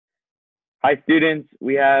Hi students,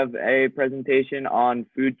 we have a presentation on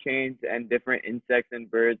food chains and different insects and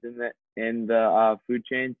birds in the food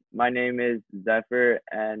chains. My name is Zephyr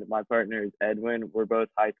and my partner is Edwin. We're both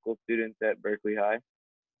high school students at Berkeley High.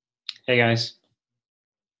 Hey guys.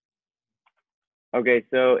 Okay,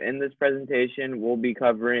 so in this presentation, we'll be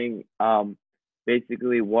covering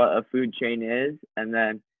basically what a food chain is and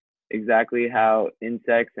then exactly how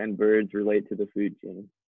insects and birds relate to the food chain.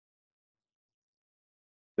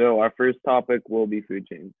 So our first topic will be food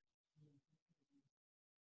chains.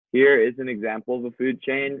 Here is an example of a food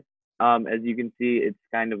chain. As you can see, it's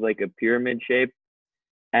kind of like a pyramid shape.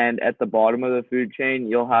 And at the bottom of the food chain,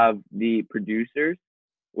 you'll have the producers,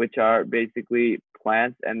 which are basically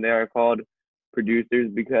plants, and they are called producers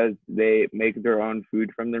because they make their own food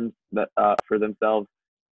for themselves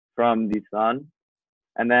from the sun.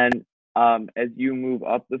 And then as you move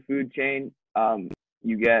up the food chain,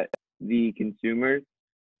 you get the consumers,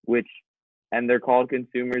 which and they're called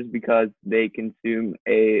consumers because they consume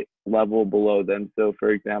a level below them. So, for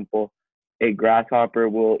example, a grasshopper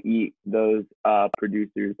will eat those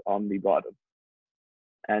producers on the bottom,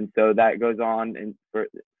 and so that goes on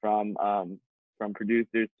from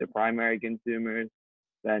producers to primary consumers,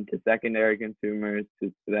 then to secondary consumers,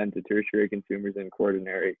 then to tertiary consumers and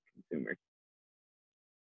quaternary consumers.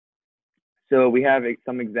 So we have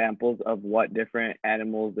some examples of what different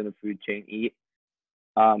animals in a food chain eat.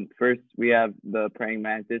 First, we have the praying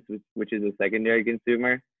mantis, which is a secondary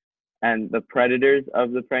consumer, and the predators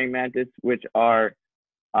of the praying mantis, which are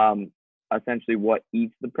essentially what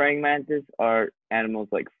eats the praying mantis, are animals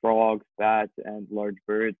like frogs, bats, and large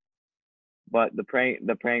birds. But the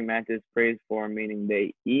praying mantis preys for, meaning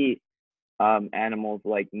they eat animals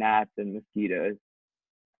like gnats and mosquitoes.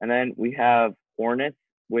 And then we have hornets,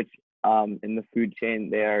 which in the food chain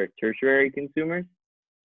they are tertiary consumers.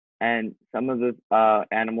 And some of the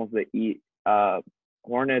animals that eat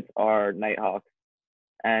hornets are nighthawks,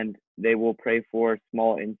 and they will prey for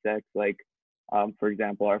small insects like, for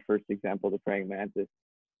example, our first example, the praying mantis.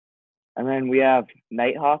 And then we have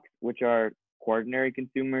nighthawks, which are quaternary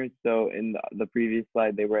consumers. So in the previous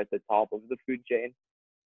slide, they were at the top of the food chain.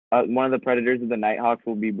 One of the predators of the nighthawks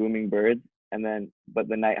will be booming birds, but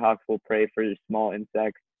the nighthawks will prey for small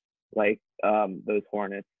insects like those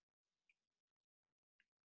hornets.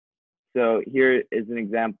 So here is an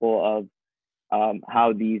example of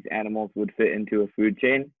how these animals would fit into a food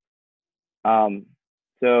chain.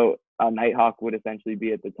 So a nighthawk would essentially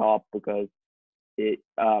be at the top because it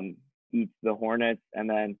eats the hornets, and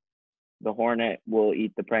then the hornet will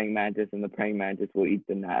eat the praying mantis, and the praying mantis will eat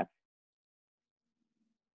the gnats.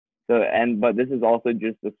 But this is also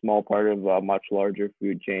just a small part of a much larger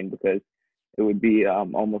food chain because it would be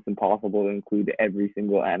almost impossible to include every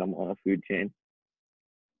single animal in a food chain.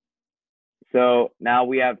 So now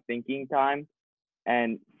we have thinking time.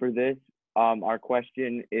 And for this, our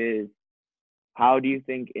question is, how do you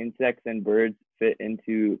think insects and birds fit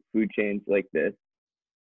into food chains like this?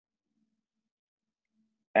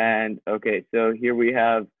 And okay, so here we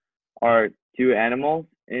have our two animals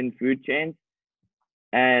in food chains.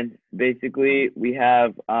 And basically we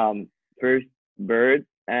have first birds,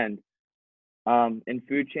 and in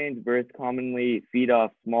food chains, birds commonly feed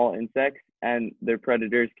off small insects, and their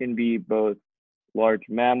predators can be both large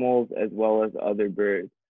mammals as well as other birds.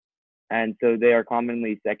 And so they are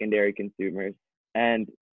commonly secondary consumers. And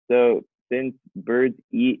so since birds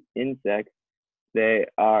eat insects,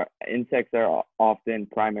 insects are often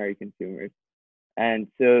primary consumers. And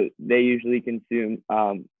so they usually consume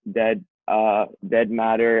dead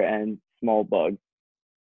matter and small bugs.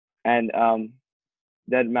 And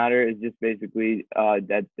dead matter is just basically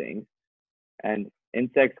dead things. And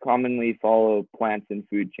insects commonly follow plants in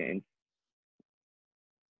food chains.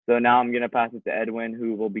 So now I'm going to pass it to Edwin,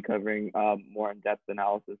 who will be covering more in-depth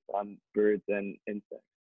analysis on birds and insects.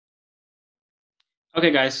 Okay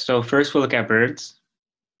guys, so first we'll look at birds.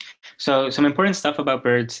 So some important stuff about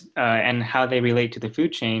birds and how they relate to the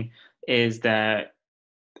food chain is that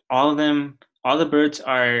all the birds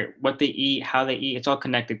are what they eat, how they eat, it's all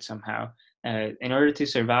connected somehow. In order to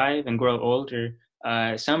survive and grow older,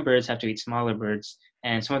 some birds have to eat smaller birds,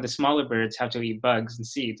 and some of the smaller birds have to eat bugs and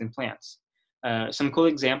seeds and plants. Some cool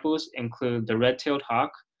examples include the red-tailed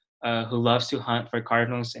hawk, who loves to hunt for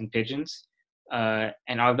cardinals and pigeons.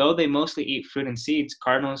 And although they mostly eat fruit and seeds,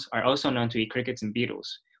 cardinals are also known to eat crickets and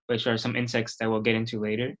beetles, which are some insects that we'll get into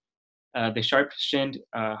later. The sharp-shinned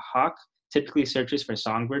hawk typically searches for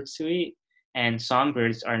songbirds to eat, and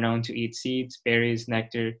songbirds are known to eat seeds, berries,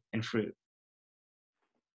 nectar, and fruit.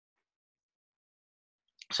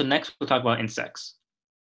 So next we'll talk about insects.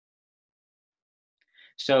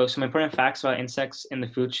 So some important facts about insects in the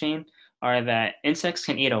food chain are that insects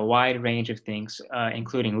can eat a wide range of things,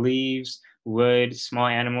 including leaves, wood, small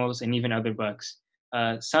animals, and even other bugs.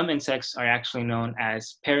 Some insects are actually known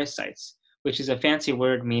as parasites, which is a fancy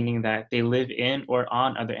word meaning that they live in or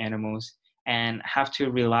on other animals and have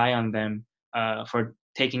to rely on them for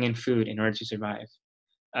taking in food in order to survive.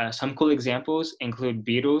 Some cool examples include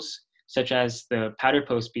beetles, such as the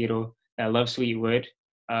powder-post beetle that loves to eat wood.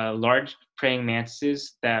 Large praying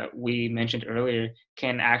mantises that we mentioned earlier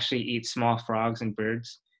can actually eat small frogs and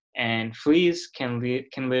birds. And fleas can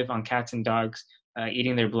live on cats and dogs,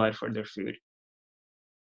 eating their blood for their food.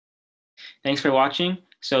 Thanks for watching.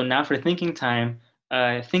 So now for thinking time,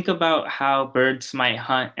 think about how birds might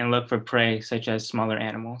hunt and look for prey, such as smaller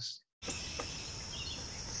animals.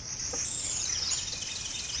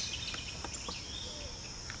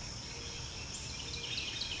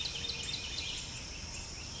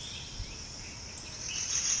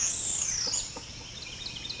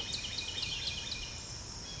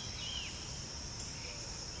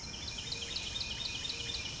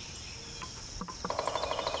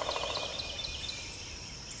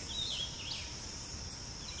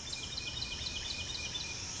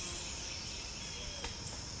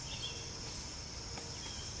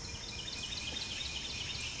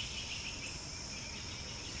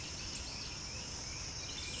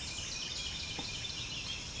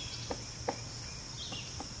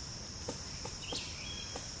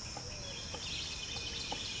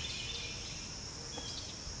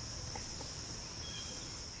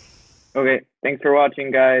 Okay, thanks for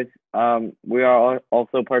watching, guys. We are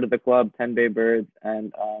also part of the club 10 Bay Birds,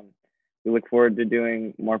 and we look forward to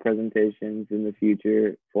doing more presentations in the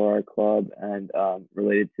future for our club and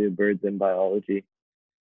related to birds and biology.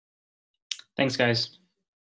 Thanks, guys.